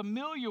very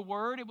familiar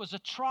word. It was a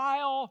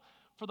trial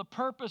for the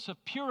purpose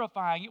of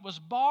purifying. It was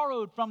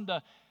borrowed from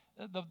the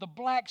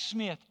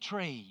blacksmith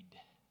trade.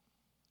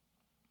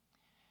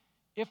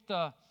 If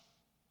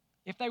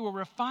they were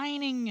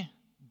refining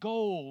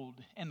gold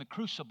in the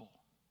crucible,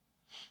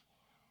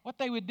 what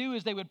they would do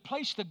is they would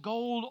place the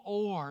gold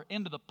ore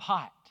into the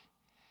pot,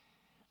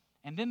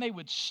 and then they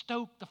would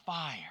stoke the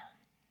fire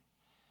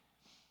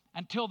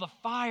until the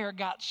fire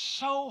got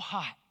so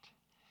hot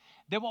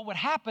that what would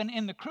happen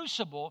in the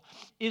crucible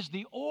is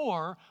the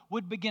ore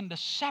would begin to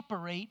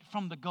separate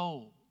from the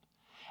gold.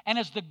 And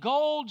as the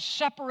gold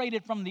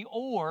separated from the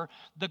ore,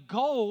 the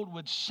gold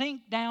would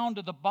sink down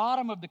to the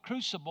bottom of the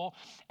crucible,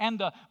 and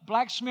the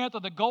blacksmith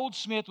or the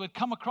goldsmith would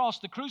come across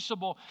the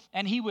crucible,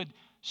 and he would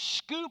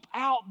scoop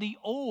out the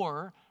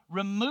ore,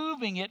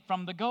 removing it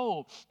from the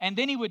gold. And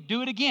then he would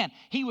do it again.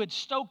 He would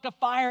stoke the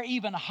fire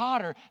even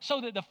hotter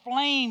so that the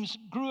flames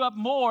grew up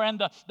more, and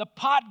the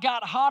pot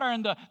got hotter,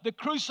 and the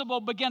crucible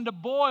began to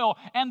boil,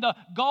 and the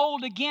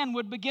gold again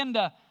would begin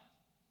to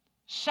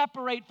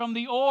separate from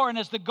the ore. And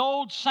as the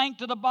gold sank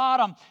to the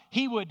bottom,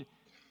 he would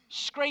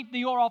scrape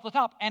the ore off the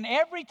top. And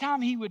every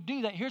time he would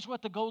do that, here's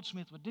what the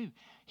goldsmith would do.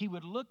 He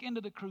would look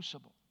into the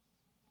crucible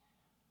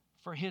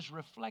for his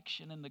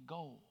reflection in the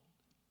gold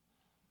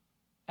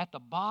at the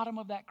bottom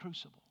of that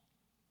crucible.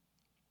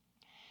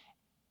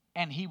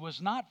 And he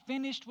was not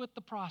finished with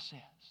the process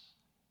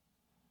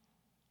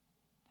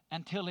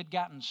until it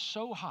gotten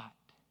so hot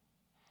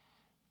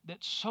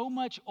that so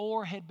much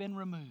ore had been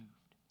removed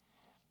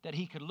that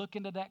he could look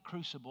into that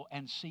crucible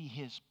and see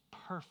his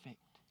perfect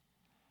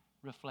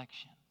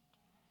reflection.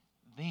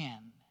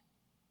 Then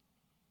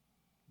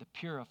the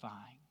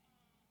purifying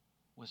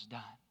was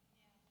done.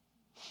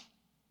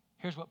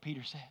 Here's what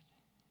Peter said.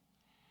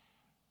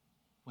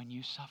 When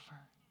you suffer,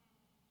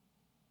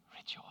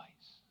 rejoice,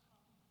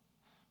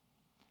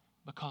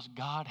 because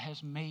God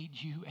has made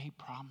you a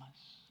promise.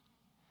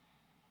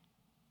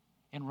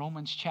 In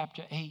Romans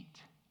chapter 8,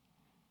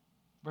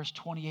 verse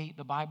 28,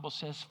 the Bible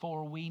says,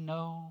 for we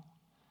know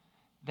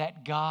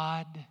that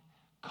God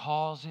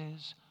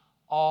causes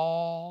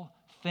all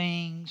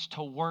things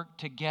to work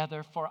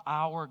together for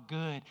our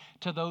good,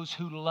 to those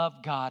who love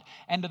God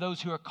and to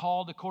those who are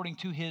called according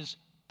to His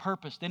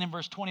purpose. Then in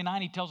verse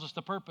 29, he tells us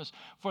the purpose.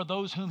 For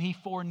those whom He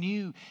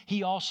foreknew,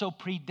 He also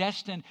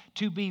predestined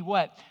to be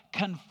what?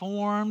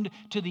 Conformed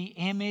to the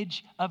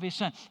image of His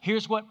Son.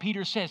 Here's what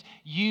Peter says.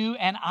 You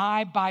and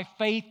I by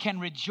faith can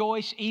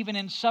rejoice even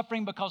in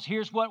suffering, because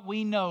here's what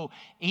we know.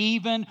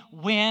 Even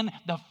when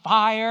the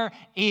fire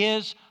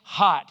is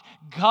hot,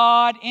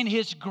 God in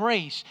His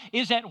grace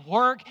is at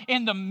work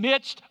in the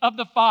midst of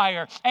the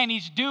fire, and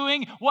He's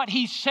doing what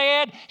He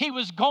said He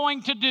was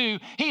going to do.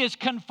 He is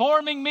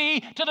conforming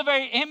me to the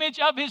very image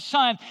of His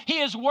Son.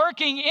 He is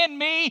working in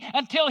me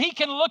until He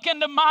can look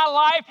into my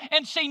life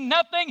and see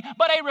nothing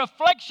but a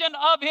reflection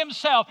of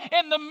Himself.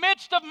 In the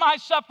midst of my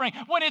suffering,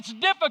 when it's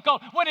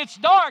difficult, when it's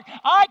dark,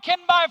 I can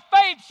by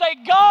faith say,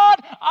 God,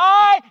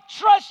 I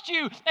trust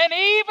You. And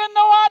even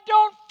though I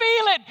don't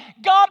feel it,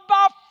 God,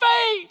 by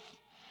faith,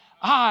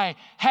 I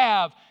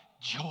have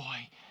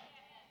joy.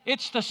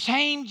 It's the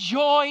same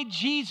joy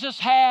Jesus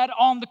had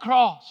on the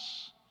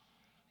cross.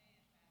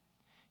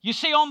 You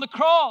see, on the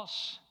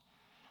cross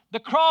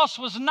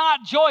was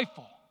not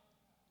joyful.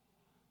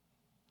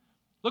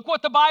 Look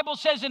what the Bible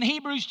says in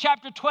Hebrews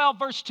chapter 12,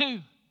 verse 2.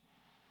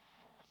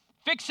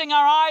 Fixing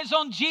our eyes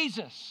on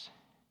Jesus,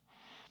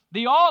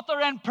 the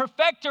author and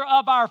perfecter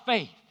of our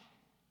faith,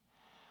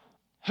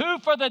 who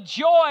for the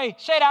joy,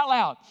 say it out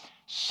loud,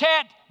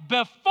 set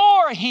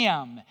before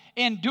Him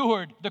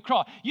endured the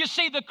cross. You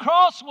see, the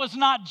cross was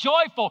not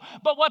joyful,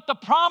 but the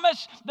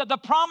promise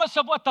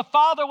of what the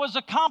Father was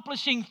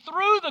accomplishing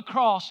through the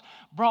cross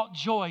brought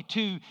joy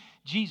to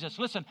Jesus.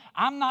 Listen,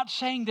 I'm not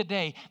saying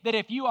today that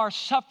if you are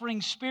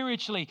suffering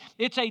spiritually,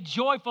 it's a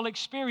joyful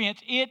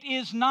experience. It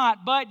is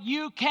not, but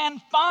you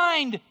can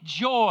find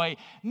joy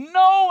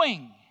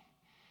knowing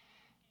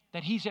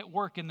that He's at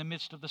work in the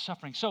midst of the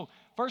suffering. So,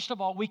 first of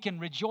all, we can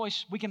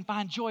rejoice, we can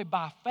find joy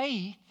by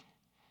faith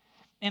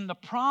in the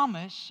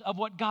promise of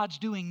what God's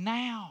doing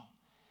now.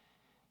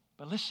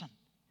 But listen,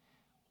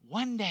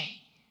 one day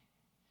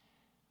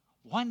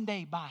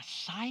by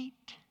sight,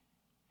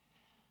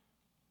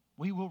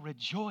 we will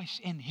rejoice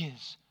in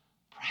His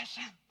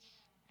presence.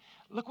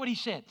 Look what he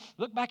said.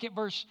 Look back at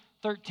verse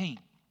 13.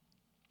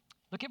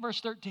 Look at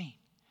verse 13.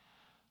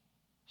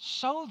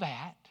 So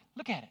that,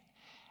 look at it,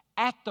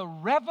 at the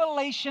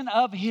revelation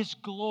of His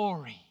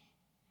glory.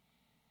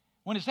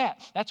 When is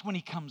that? That's when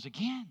He comes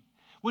again.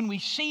 When we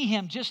see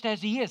Him just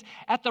as He is.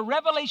 At the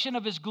revelation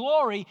of His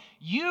glory,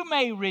 you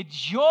may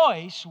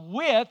rejoice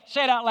with,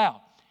 say it out loud,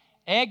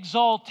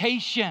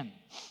 exaltation.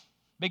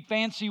 Big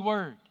fancy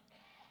word.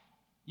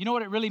 You know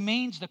what it really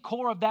means? The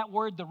core of that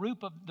word, the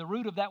root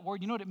of that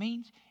word, you know what it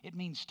means? It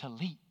means to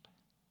leap.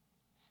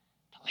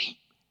 To leap.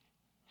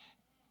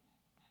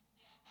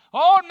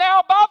 Oh,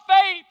 now by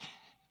faith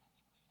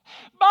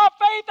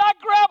I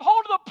grab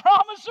hold of the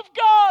promise of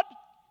God.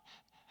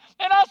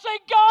 And I say,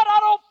 God, I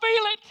don't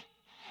feel it.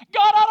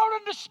 God, I don't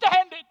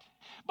understand it.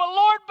 But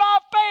Lord, by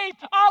faith,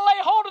 I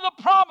lay hold of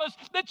the promise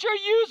that You're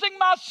using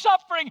my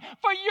suffering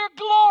for Your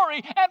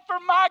glory and for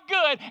my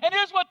good. And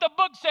here's what the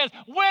book says.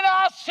 When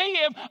I see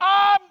Him,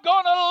 I'm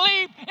going to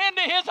leap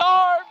into His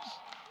arms.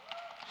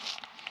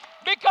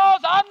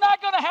 Because I'm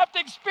not going to have to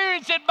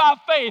experience it by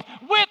faith.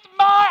 With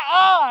my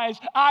eyes,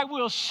 I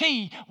will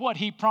see what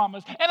He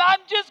promised. And I'm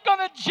just going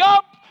to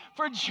jump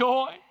for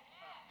joy.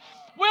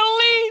 We'll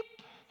leap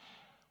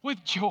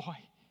with joy.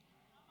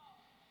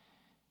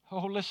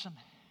 Oh, listen.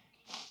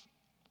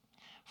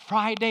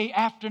 Friday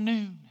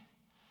afternoon,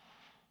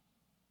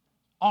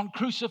 on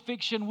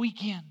crucifixion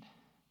weekend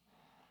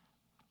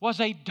was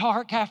a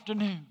dark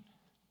afternoon.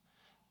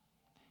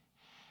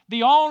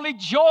 The only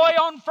joy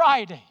on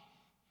Friday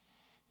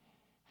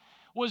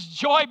was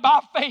joy by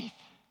faith.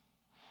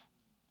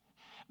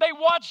 They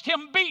watched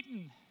him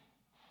beaten.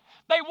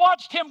 They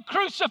watched him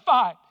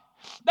crucified.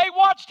 They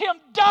watched him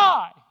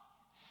die.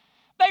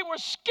 They were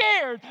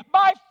scared.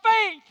 By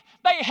faith,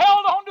 they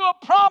held on to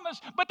a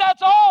promise, but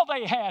that's all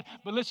they had.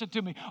 But listen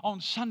to me,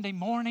 on Sunday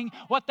morning,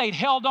 what they'd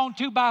held on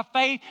to by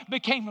faith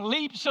became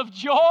leaps of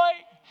joy.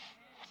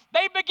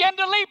 They began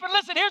to leap. And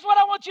listen, here's what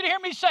I want you to hear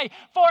me say.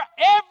 For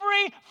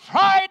every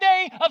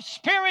Friday of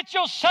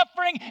spiritual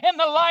suffering in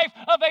the life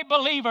of a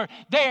believer,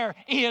 there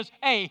is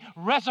a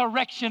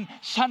resurrection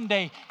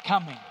Sunday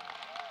coming.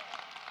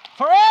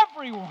 For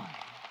everyone.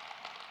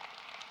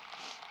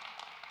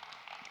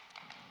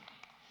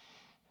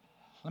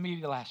 Let me give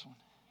you the last one.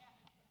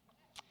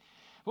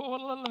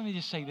 Well, let me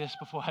just say this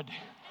before I do.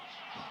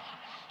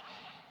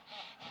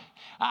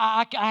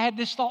 I had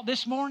this thought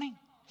this morning.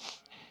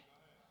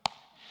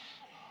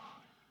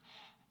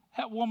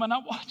 That woman I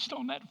watched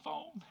on that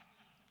phone.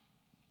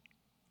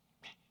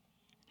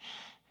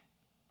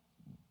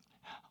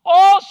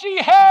 All she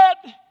had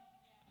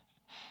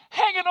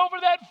hanging over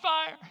that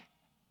fire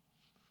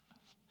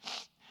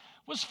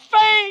was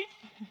faith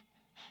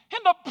in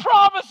the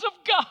promise of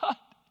God.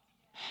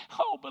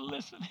 Oh, but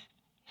listen,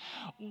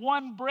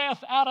 one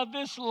breath out of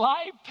this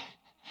life,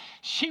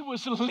 she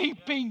was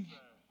leaping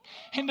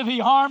into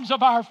the arms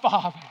of our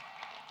Father.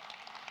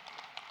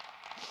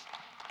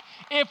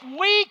 If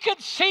we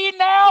could see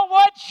now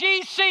what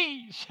she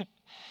sees,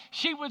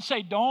 she would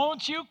say,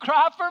 don't you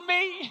cry for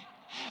me.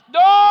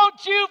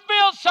 Don't you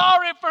feel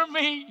sorry for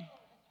me.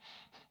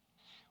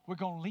 We're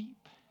going to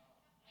leap.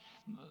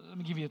 Let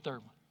me give you a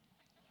third one.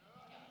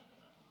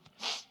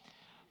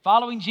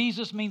 Following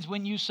Jesus means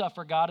when you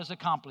suffer, God is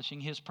accomplishing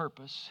His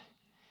purpose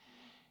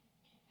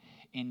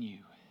in you.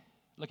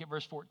 Look at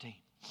verse 14.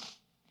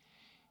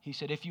 He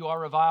said, if you are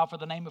reviled for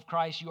the name of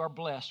Christ, you are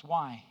blessed.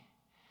 Why?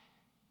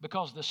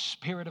 Because the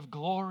Spirit of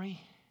glory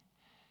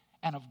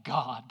and of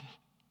God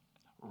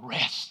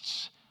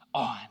rests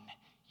on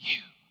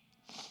you.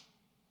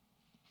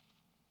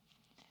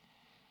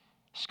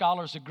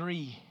 Scholars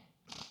agree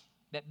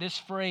that this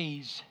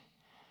phrase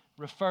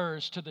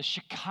refers to the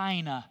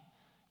Shekinah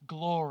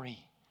glory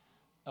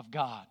of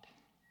God.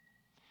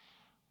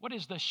 What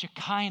is the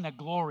Shekinah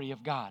glory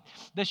of God?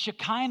 The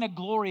Shekinah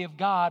glory of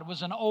God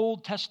was an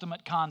Old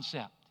Testament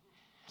concept.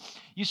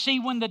 You see,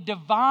 when the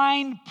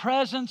divine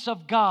presence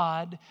of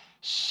God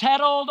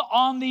settled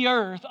on the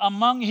earth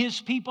among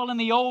His people in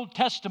the Old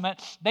Testament,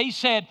 they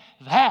said,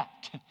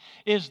 that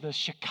is the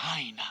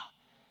Shekinah.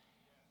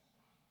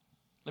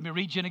 Let me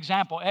read you an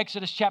example.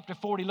 Exodus chapter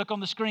 40, look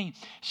on the screen. It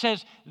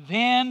says,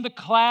 then the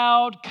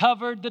cloud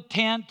covered the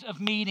tent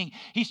of meeting.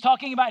 He's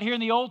talking about here in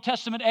the Old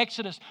Testament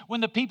Exodus, when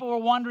the people were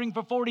wandering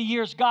for 40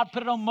 years, God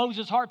put it on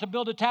Moses' heart to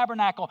build a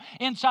tabernacle.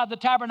 Inside the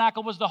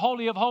tabernacle was the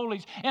Holy of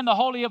Holies. In the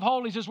Holy of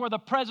Holies is where the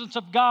presence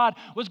of God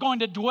was going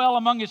to dwell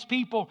among His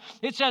people.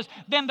 It says,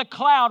 then the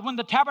cloud, when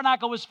the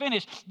tabernacle was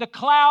finished, the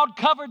cloud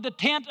covered the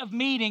tent of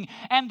meeting,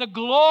 and the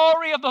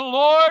glory of the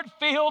Lord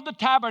filled the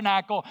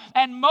tabernacle.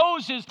 And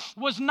Moses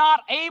was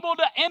not able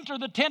to enter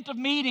the tent of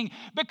meeting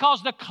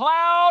because the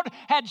cloud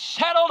had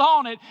settled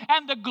on it,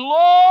 and the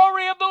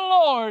glory of the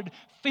Lord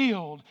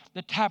filled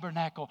the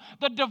tabernacle.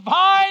 The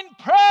divine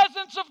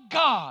presence of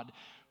God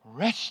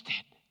rested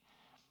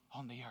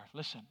on the earth.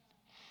 Listen,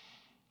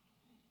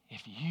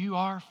 if you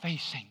are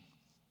facing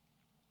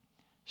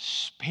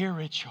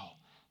spiritual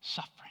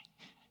suffering,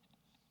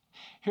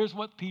 here's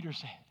what Peter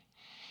said.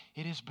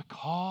 It is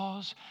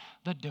because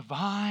the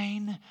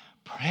divine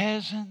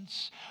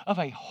presence of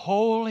a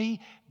holy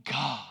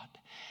God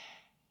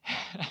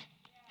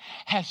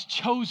has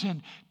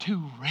chosen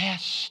to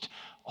rest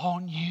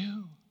on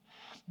you.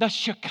 The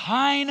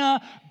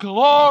Shekinah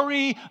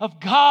glory of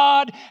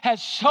God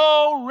has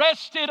so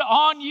rested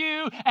on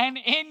you and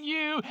in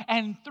you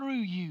and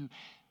through you.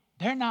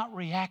 They're not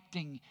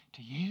reacting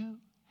to you.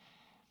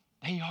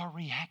 They are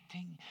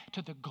reacting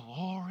to the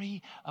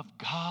glory of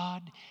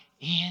God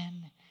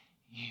in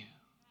you.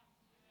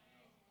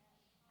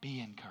 Be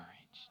encouraged.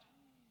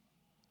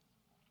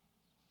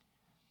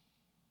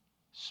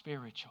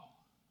 Spiritual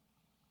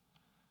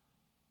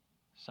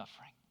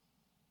suffering.